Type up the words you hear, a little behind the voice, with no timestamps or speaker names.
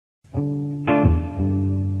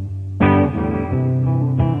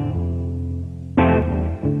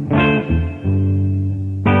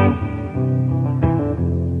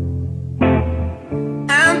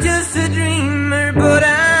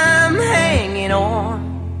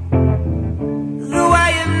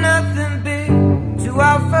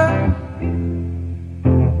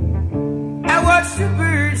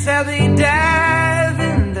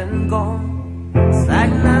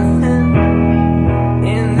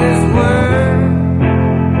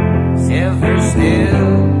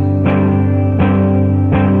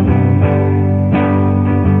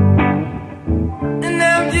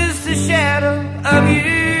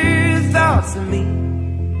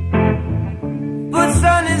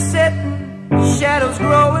sun is setting, shadows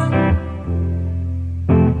growing.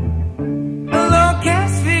 A long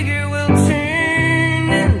cast figure will turn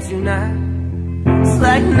into night. It's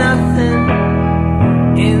like nothing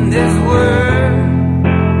in this world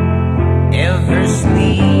ever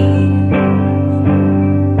sleeps.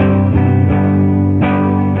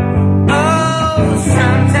 Oh,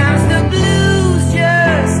 sometimes the blues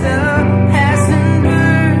just a passing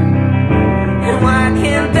bird. And why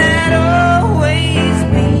can't that always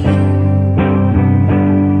be?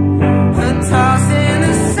 A tossing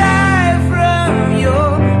aside from your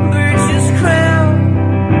birch's crown,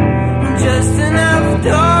 just enough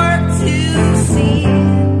dark to see.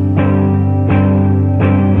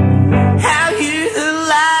 How you're the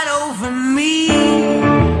light over me.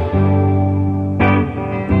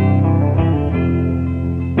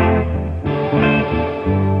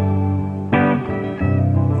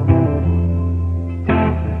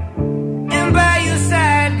 And by your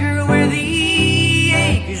side, girl, where the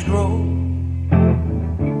acres grow,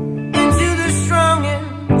 into the strong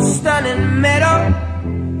and stunning meadow,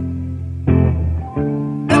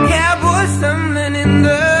 a cowboy stumbling in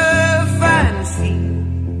the finest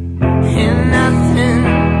field, and nothing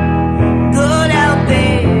good out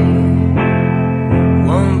there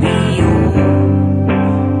won't be yours.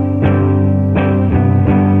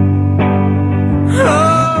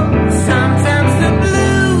 Oh, sometimes the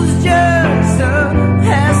blues just a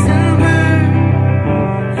passing bird.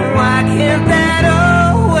 And why can't that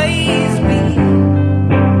always be?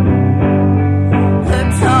 A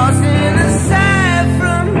tossing aside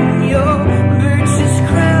from your birch's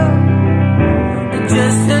crown, and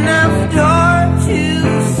just enough dark to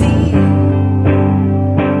see.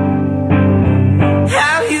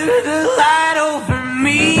 How you're the light over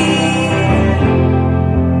me.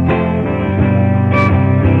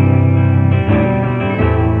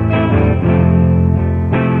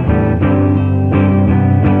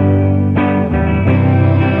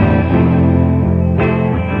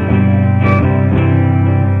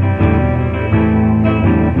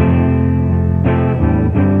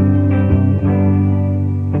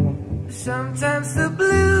 Sometimes the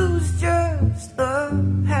blues just a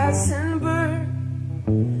passing bird.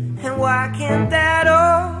 And why can't that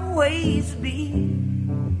always be?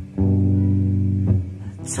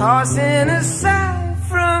 Tossing aside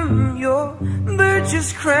from your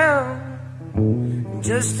birch's crown,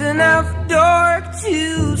 just enough dark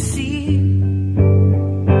to see.